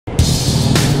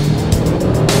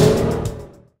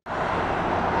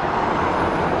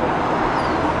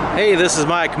Hey, this is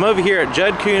Mike. I'm over here at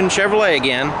Judd Kuhn Chevrolet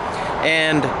again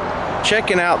and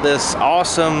checking out this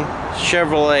awesome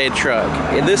Chevrolet truck.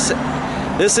 This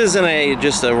isn't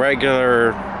just a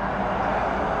regular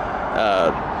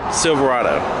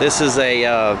Silverado. This is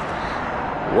a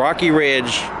Rocky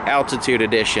Ridge Altitude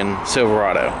Edition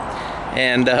Silverado.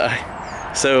 And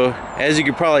so as you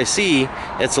can probably see,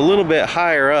 it's a little bit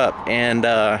higher up, and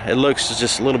it looks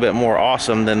just a little bit more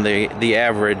awesome than the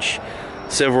average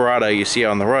Silverado you see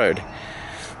on the road.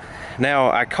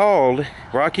 Now, I called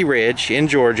Rocky Ridge in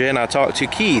Georgia and I talked to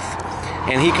Keith,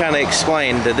 and he kind of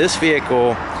explained that this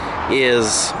vehicle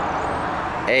is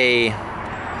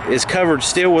covered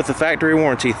still with the factory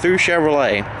warranty through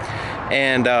Chevrolet,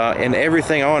 and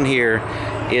everything on here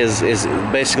is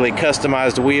basically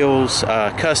customized wheels,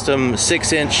 custom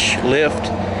 6-inch lift,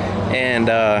 and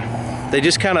they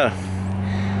just kind of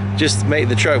make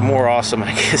the truck more awesome,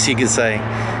 I guess you could say.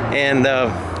 And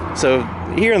so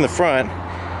here in the front,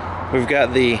 we've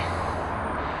got the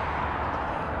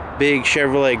big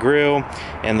Chevrolet grille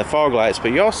and the fog lights,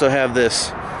 but you also have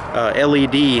this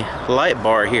LED light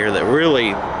bar here that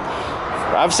really,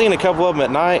 I've seen a couple of them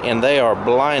at night and they are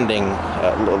blindingly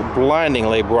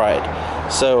bright.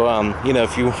 So you know,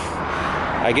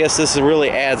 I guess this really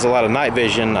adds a lot of night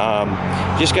vision.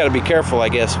 Just got to be careful, I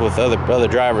guess, with other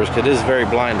drivers, because it is very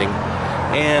blinding.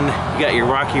 And you got your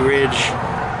Rocky Ridge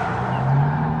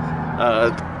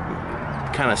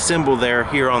kind of symbol there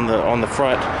here on the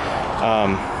front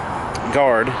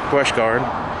brush guard.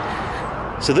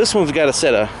 So this one's got a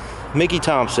set of Mickey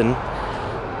Thompson,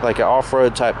 like an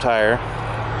off-road type tire,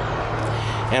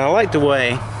 and I like the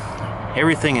way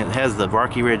everything has the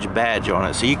Rocky Ridge badge on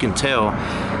it, so you can tell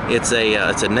it's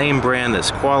a name brand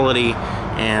that's quality,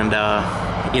 and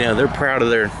you know, they're proud of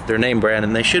their name brand,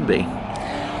 and they should be.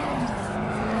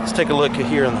 Let's take a look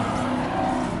here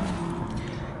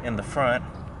in the front.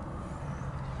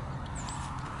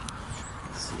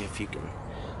 Let's see if you can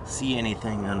see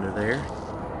anything under there.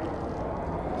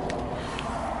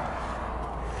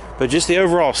 But just the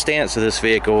overall stance of this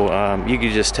vehicle, you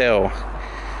can just tell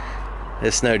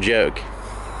it's no joke.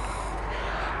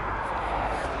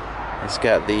 It's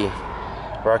got the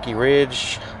Rocky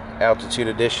Ridge Altitude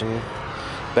Edition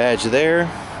badge there.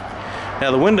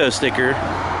 Now the window sticker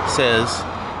says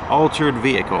altered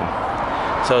vehicle,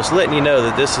 so it's letting you know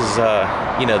that this is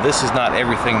you know, this is not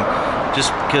everything.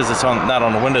 Just because it's not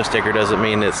on the window sticker doesn't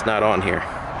mean it's not on here.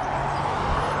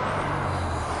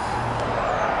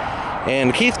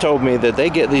 And Keith told me that they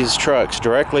get these trucks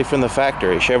directly from the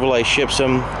factory. Chevrolet ships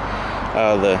them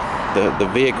the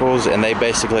vehicles, and they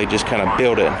basically just kind of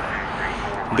build it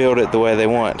the way they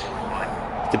want,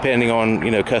 depending on,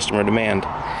 you know, customer demand.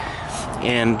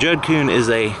 And Judd Kuhn is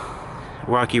a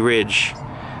Rocky Ridge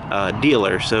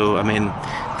dealer, so I mean,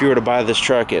 if you were to buy this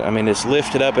truck, I mean, it's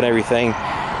lifted up and everything,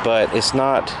 but it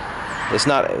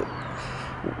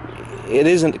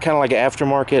isn't kind of like an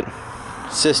aftermarket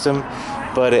system,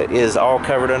 but it is all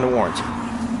covered under warranty.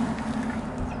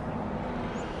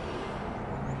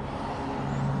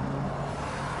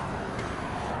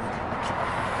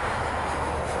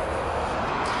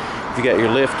 You got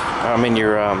your lift, I mean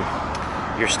your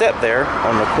step there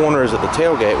on the corners of the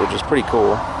tailgate, which is pretty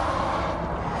cool.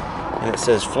 And it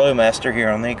says Flowmaster here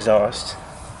on the exhaust.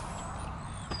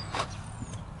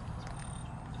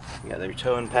 You got your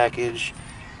towing package.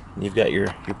 You've got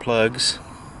your plugs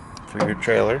for your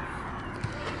trailer.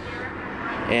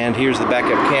 And here's the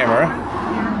backup camera.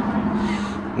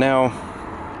 Now,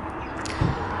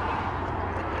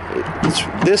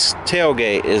 this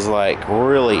tailgate is like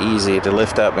really easy to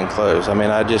lift up and close. I mean,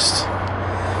 as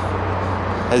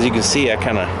you can see, I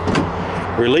kind of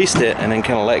released it and then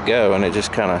kind of let go, and it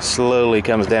just kind of slowly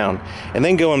comes down. And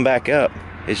then going back up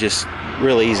is just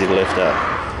really easy to lift up.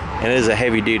 And it is a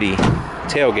heavy duty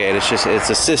tailgate. It's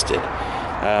assisted.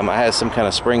 I have some kind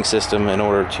of spring system in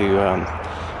order to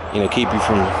you know, keep you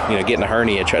from, you know, getting a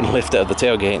hernia trying to lift up the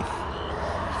tailgate.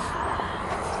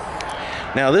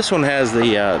 Now this one has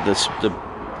the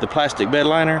plastic bed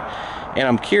liner, and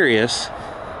I'm curious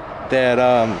that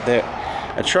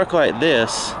a truck like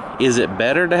this, is it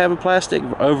better to have a plastic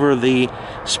over the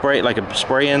spray, like a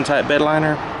spray-in type bed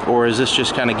liner, or is this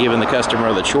just kind of giving the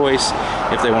customer the choice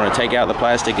if they want to take out the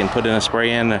plastic and put in a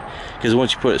spray-in? Because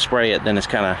once you spray it, then it's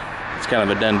kind of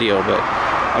a done deal. But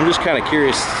I'm just kind of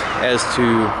curious as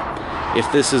to if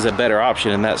this is a better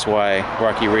option, and that's why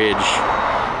Rocky Ridge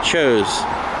chose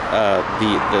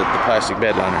the plastic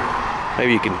bed liner.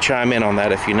 Maybe you can chime in on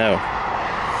that if you know.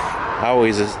 I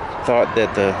always thought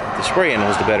that the spray-in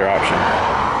was the better option.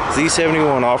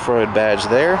 Z71 off-road badge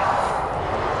there.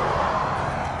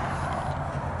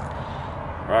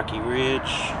 Rocky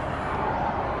Ridge.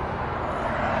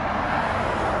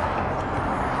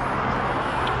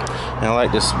 And I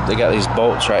like this, they got these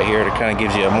bolts right here that kind of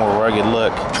gives you a more rugged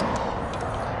look.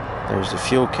 There's the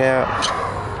fuel cap.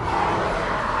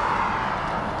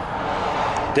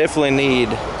 Definitely need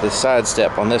the side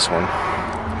step on this one.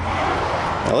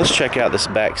 Now let's check out this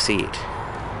back seat.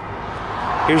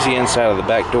 Here's the inside of the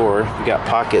back door. You got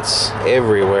pockets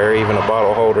everywhere, even a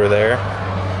bottle holder there.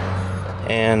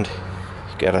 And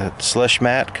you got a slush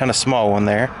mat, kind of small one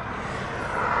there.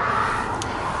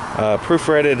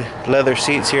 Proof-rated leather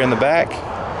seats here in the back.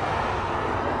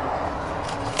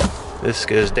 This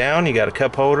goes down. You got a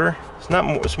cup holder.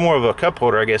 It's more of a cup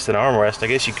holder, I guess, than an armrest. I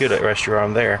guess you could rest your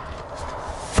arm there.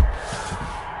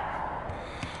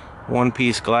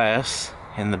 One-piece glass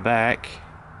in the back.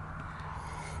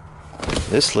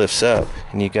 This lifts up,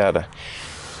 and you got a.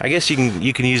 I guess you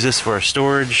can use this for a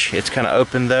storage. It's kind of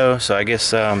open though, so I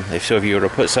guess if you were to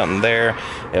put something there,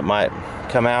 it might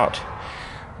come out.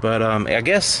 But I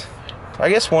guess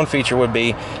one feature would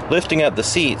be lifting up the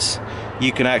seats.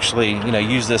 You can actually,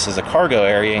 use this as a cargo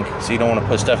area, so you don't want to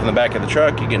put stuff in the back of the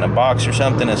truck. You get in a box or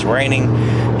something, it's raining.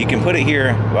 You can put it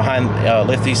here behind,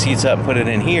 lift these seats up and put it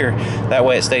in here. That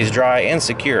way it stays dry and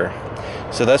secure.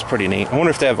 So that's pretty neat. I wonder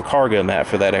if they have a cargo mat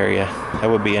for that area. That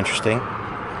would be interesting.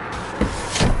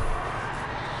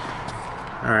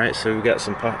 All right, so we've got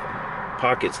some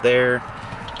pockets there.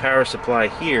 Power supply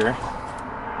here.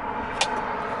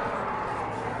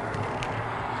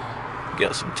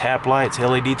 Got some tap lights,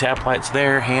 LED tap lights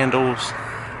there, handles.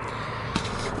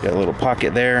 Got a little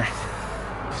pocket there.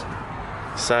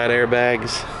 Side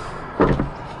airbags.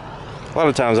 A lot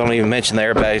of times I don't even mention the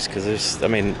airbags because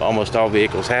almost all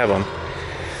vehicles have them.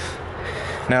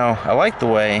 Now, I like the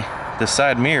way the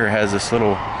side mirror has this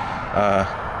little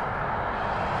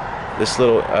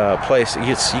place.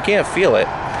 You can't feel it,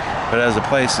 but as a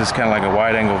place, it's kind of like a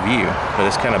wide-angle view, but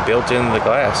it's kind of built into the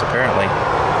glass, apparently.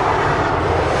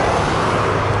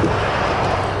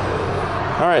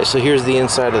 All right, so here's the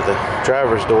inside of the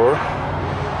driver's door,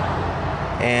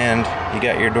 and you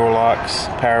got your door locks,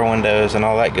 power windows, and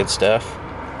all that good stuff.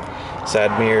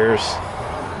 Side mirrors.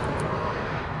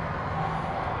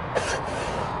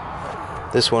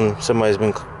 This one, somebody's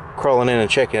been crawling in and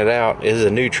checking it out. It is a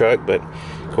new truck, but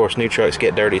of course new trucks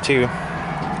get dirty too.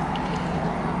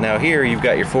 Now here you've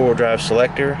got your four-wheel drive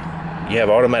selector. You have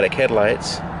automatic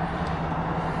headlights.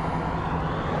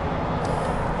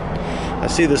 I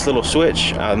see this little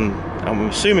switch. I'm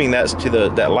assuming that's to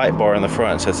that light bar in the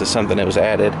front, since it's something that was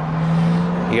added.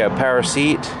 You got power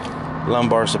seat,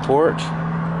 lumbar support.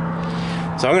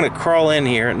 So I'm going to crawl in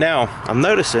here. Now I'm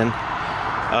noticing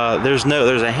there's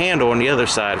a handle on the other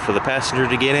side for the passenger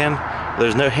to get in.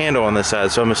 There's no handle on this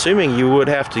side, so I'm assuming you would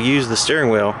have to use the steering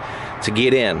wheel to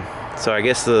get in. So I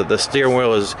guess the steering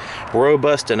wheel is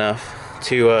robust enough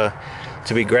to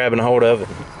be grabbing a hold of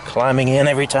and climbing in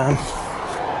every time.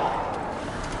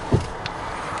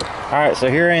 All right, so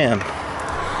here I am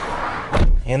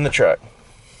in the truck.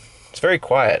 It's very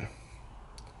quiet.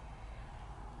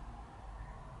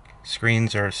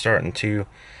 Screens are starting to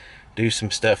do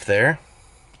some stuff there.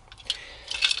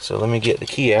 So let me get the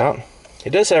key out. It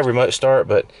does have remote start,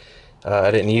 but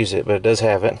I didn't use it, but it does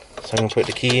have it. So I'm gonna put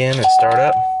the key in and start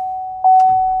up.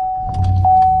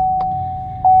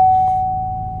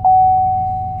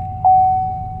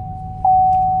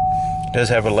 It does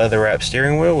have a leather wrap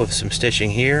steering wheel with some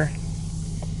stitching here.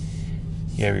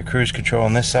 You have your cruise control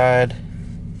on this side.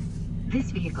 This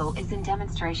vehicle is in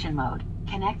demonstration mode,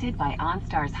 connected by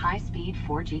OnStar's high-speed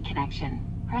 4G connection.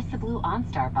 Press the blue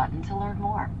OnStar button to learn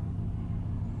more.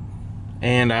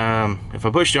 And if I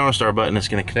push the OnStar button, it's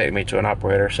going to connect me to an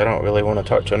operator, so I don't really want to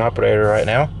talk to an operator right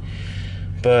now.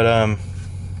 But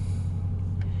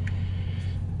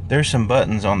there's some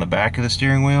buttons on the back of the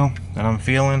steering wheel that I'm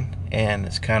feeling, and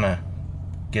it's kind of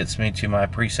gets me to my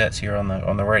presets here on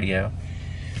the radio.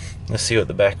 Let's see what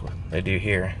the back they do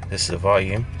here. This is a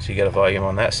volume, so you got a volume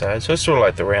on that side. So it's sort of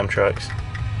like the Ram trucks.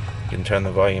 You can turn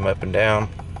the volume up and down.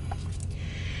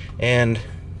 And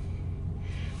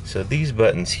so these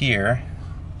buttons here,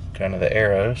 kind of the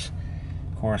arrows,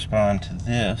 correspond to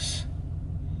this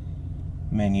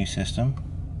menu system.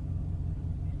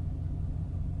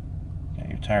 Got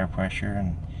your tire pressure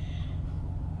and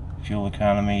fuel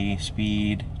economy,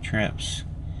 speed, trips,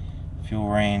 fuel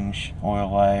range,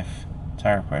 oil life,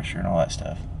 tire pressure, and all that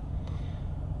stuff.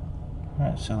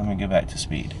 Alright, so let me go back to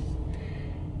speed.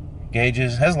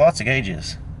 Gauges, has lots of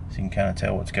gauges, so you can kind of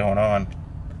tell what's going on.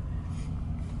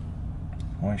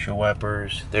 Windshield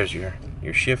wipers, there's your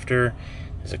shifter.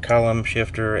 There's a column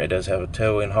shifter. It does have a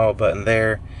tow and haul button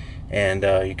there, and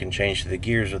you can change the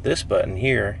gears with this button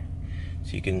here,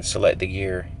 so you can select the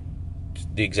gear,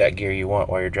 the exact gear you want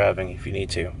while you're driving if you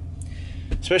need to.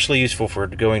 especially useful for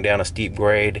going down a steep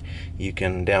grade. You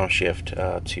can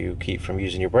downshift to keep from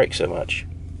using your brakes so much.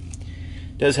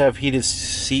 It does have heated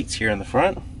seats here in the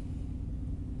front.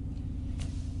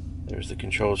 There's the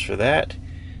controls for that.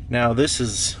 Now this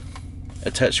is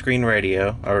a touchscreen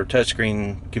radio, or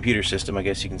touchscreen computer system, I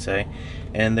guess you can say.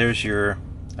 And there's your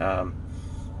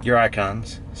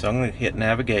icons. So I'm going to hit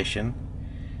navigation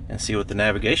and see what the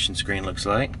navigation screen looks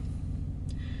like.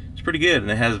 It's pretty good,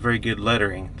 and it has very good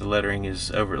lettering. The lettering is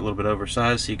a little bit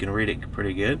oversized, so you can read it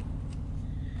pretty good.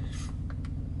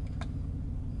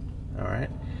 Alright,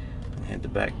 hit the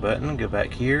back button, go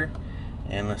back here,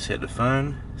 and let's hit the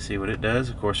phone, see what it does.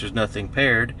 Of course, there's nothing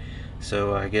paired,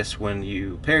 so I guess when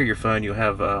you pair your phone, you'll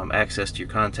have access to your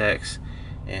contacts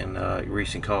and your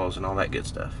recent calls and all that good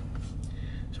stuff.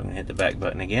 So I'm going to hit the back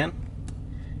button again,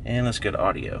 and let's go to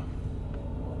audio.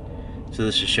 So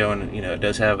this is showing, you know, it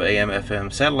does have AM,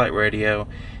 FM, satellite radio,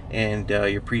 and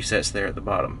your presets there at the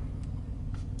bottom.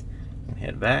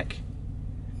 Head back,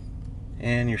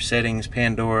 and your settings,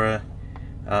 Pandora,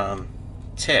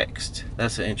 text.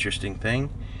 That's an interesting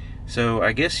thing. So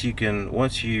I guess you can,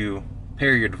 once you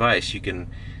pair your device, you can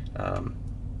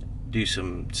do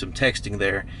some texting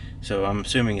there. So I'm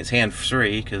assuming it's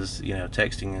hands-free because, you know,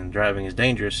 texting and driving is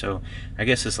dangerous. So I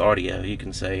guess it's audio. You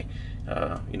can say,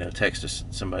 you know, text to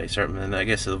somebody certain, and I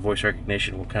guess the voice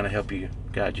recognition will kind of help you,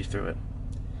 guide you through it.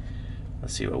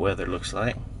 Let's see what weather looks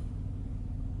like.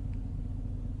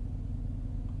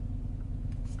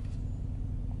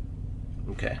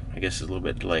 Okay, I guess it's a little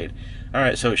bit delayed.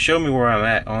 Alright, so it showed me where I'm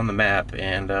at on the map,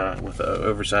 and with the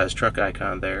oversized truck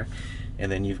icon there,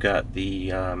 and then you've got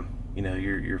the you know,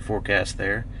 your forecast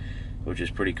there, which is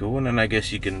pretty cool. And then I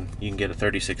guess you can get a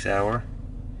 36-hour,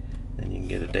 then you can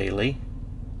get a daily.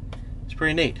 It's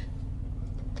pretty neat.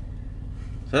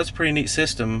 So that's a pretty neat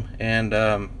system, and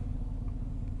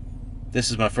this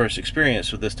is my first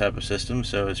experience with this type of system,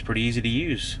 so it's pretty easy to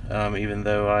use, even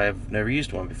though I've never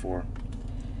used one before.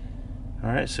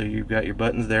 Alright, so you've got your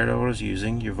buttons there that I was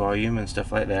using, your volume and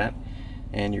stuff like that,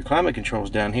 and your climate controls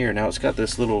down here. Now it's got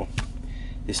this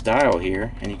dial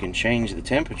here, and you can change the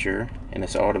temperature, and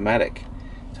it's an automatic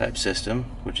type system,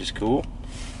 which is cool.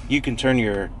 You can turn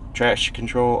your traction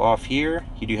control off here.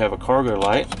 You do have a cargo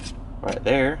light right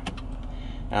there.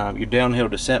 Your downhill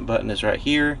descent button is right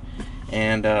here,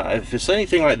 and if it's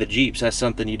anything like the Jeeps, that's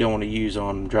something you don't want to use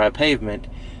on dry pavement.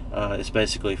 It's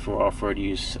basically for off-road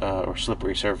use or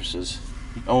slippery surfaces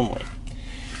only.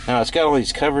 Now it's got all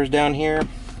these covers down here,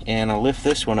 and I'll lift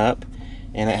this one up,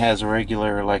 and it has a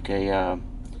regular, like a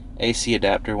AC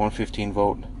adapter, 115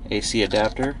 volt AC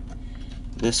adapter.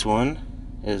 This one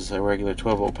is a regular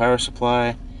 12 volt power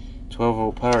supply, 12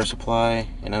 volt power supply,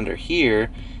 and under here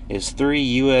is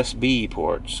 3 USB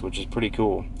ports, which is pretty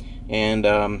cool. And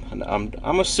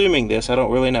I'm assuming this, I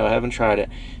don't really know, I haven't tried it,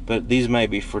 but these may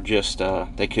be for just,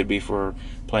 they could be for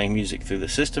playing music through the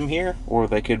system here, or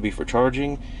they could be for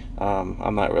charging.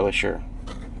 I'm not really sure.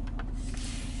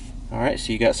 Alright,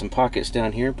 so you got some pockets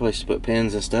down here, place to put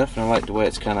pens and stuff, and I like the way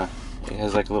it's kind of, it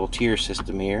has like a little tier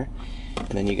system here, and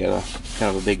then you got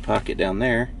kind of a big pocket down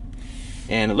there,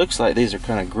 and it looks like these are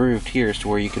kind of grooved here as to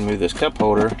where you can move this cup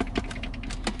holder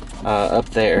up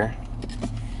there,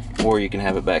 or you can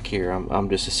have it back here. I'm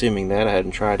just assuming that, I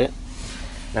hadn't tried it.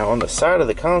 Now on the side of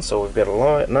the console, we've got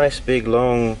a nice big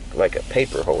long, like a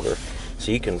paper holder,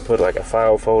 so you can put like a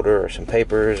file folder or some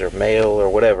papers or mail or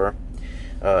whatever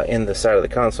in the side of the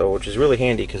console, which is really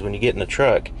handy because when you get in the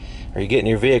truck or you get in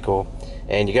your vehicle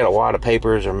and you got a wad of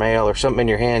papers or mail or something in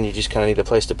your hand, you just kind of need a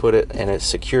place to put it, and it's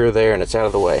secure there and it's out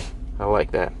of the way. I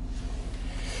like that.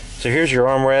 So here's your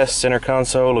armrest, center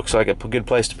console, looks like a good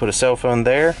place to put a cell phone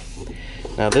there.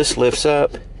 Now this lifts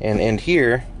up, and in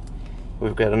here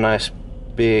we've got a nice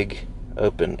big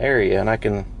open area, and I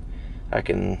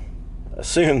can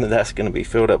assume that that's going to be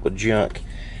filled up with junk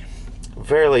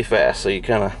fairly fast, so you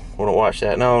kind of want to watch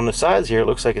that. Now on the sides here, it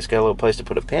looks like it's got a little place to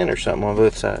put a pen or something on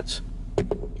both sides,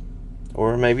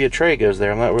 or maybe a tray goes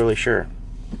there, I'm not really sure.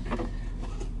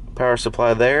 Power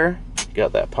supply there,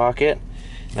 got that pocket.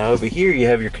 Now over here you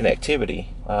have your connectivity.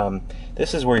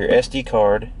 This is where your SD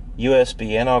card,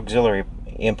 USB, and auxiliary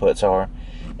inputs are,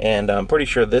 and I'm pretty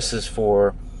sure this is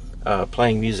for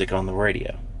playing music on the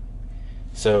radio.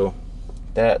 So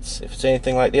that's, if it's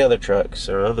anything like the other trucks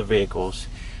or other vehicles,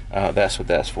 that's what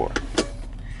that's for.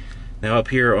 Now up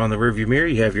here on the rearview mirror,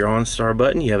 you have your OnStar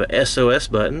button, you have a SOS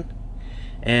button,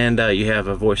 and you have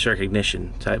a voice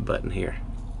recognition type button here.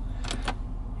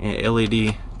 And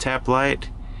LED tap light,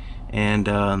 and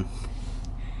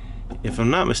if I'm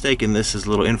not mistaken, this is a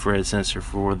little infrared sensor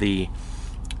for the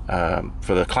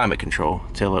climate control,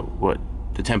 tell it what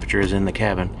the temperature is in the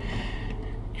cabin.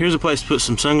 Here's a place to put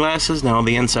some sunglasses. Now on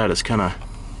the inside it's kind of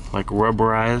like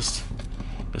rubberized.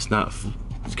 It's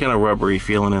kind of rubbery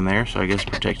feeling in there, so I guess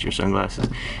protect your sunglasses.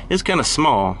 It's kind of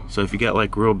small, so if you got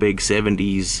like real big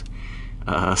 70s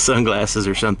sunglasses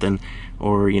or something,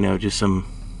 or you know, just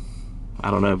some,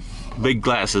 I don't know, big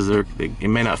glasses, it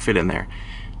may not fit in there.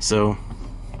 So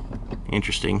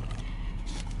interesting.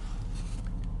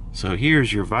 So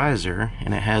here's your visor,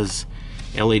 and it has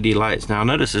LED lights. Now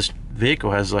notice this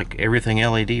vehicle has like everything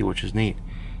LED, which is neat.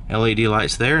 LED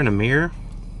lights there and a mirror.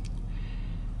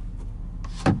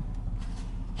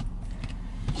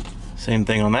 Same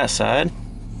thing on that side.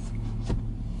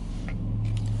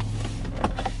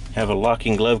 Have a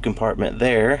locking glove compartment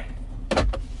there,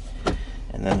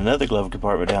 and then another glove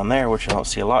compartment down there, which I don't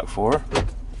see a lock for.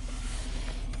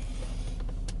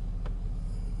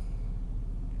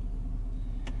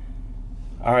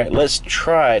 Alright, let's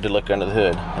try to look under the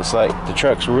hood. It's like the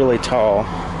truck's really tall,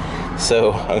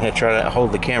 so I'm going to try to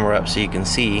hold the camera up so you can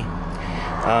see.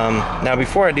 Now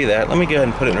before I do that, let me go ahead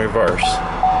and put it in reverse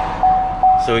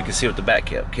so we can see what the back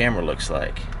camera looks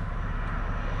like.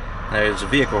 Now there's a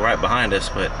vehicle right behind us,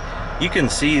 but you can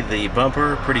see the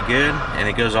bumper pretty good, and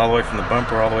it goes all the way from the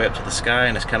bumper all the way up to the sky,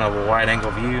 and it's kind of a wide angle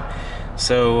view.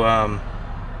 So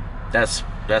that's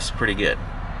pretty good.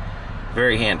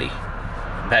 Very handy.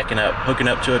 Backing up, hooking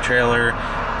up to a trailer,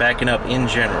 backing up in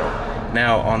general.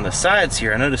 Now on the sides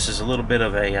here, I notice there's a little bit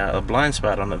of a blind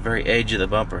spot on the very edge of the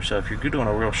bumper. So if you're doing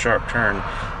a real sharp turn,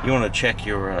 you want to check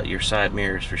your side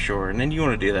mirrors for sure, and then you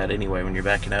want to do that anyway when you're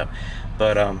backing up.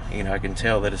 But you know, I can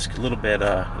tell that it's a little bit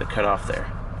cut off there.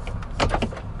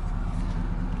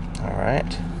 All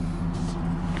right.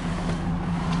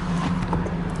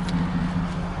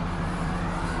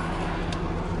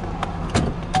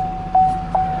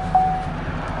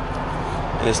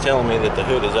 It's telling me that the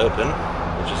hood is open,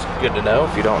 which is good to know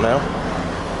if you don't know.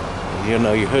 You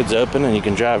know your hood's open and you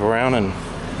can drive around and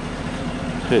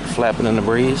hood flapping in the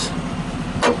breeze.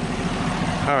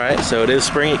 Alright, so it is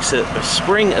spring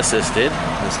assisted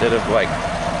instead of like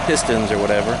pistons or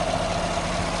whatever.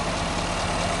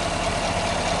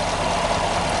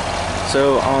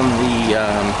 So on the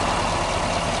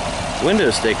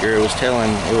window sticker, it was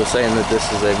saying that this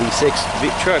is a V6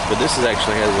 truck, but this looks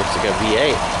like a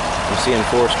V8. I'm seeing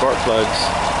 4 spark plugs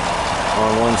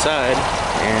on one side,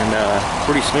 and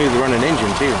pretty smooth running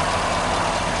engine too.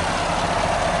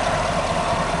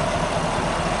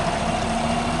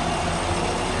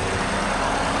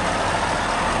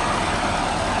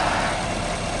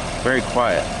 Very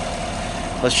quiet.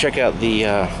 Let's check out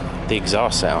the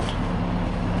exhaust sound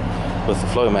with the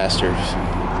Flowmasters.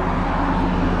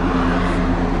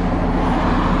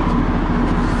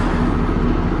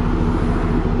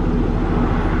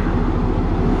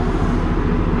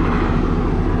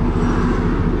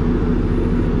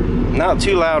 Not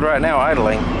too loud right now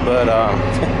idling, but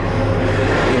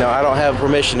you know, I don't have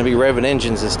permission to be revving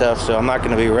engines and stuff, so I'm not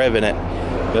going to be revving it.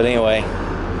 But anyway,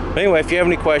 if you have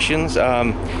any questions, you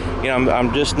know,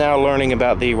 I'm just now learning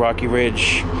about the Rocky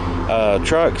Ridge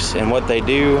trucks and what they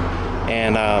do,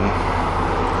 and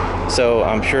so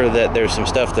I'm sure that there's some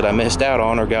stuff that I missed out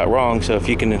on or got wrong. So if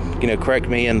you can, you know, correct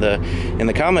me in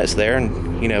the comments there,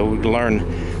 and you know, we can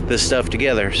learn this stuff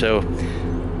together. So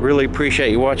really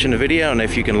appreciate you watching the video, and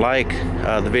if you can like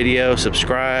the video,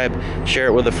 subscribe, share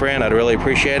it with a friend, I'd really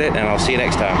appreciate it, and I'll see you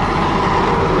next time.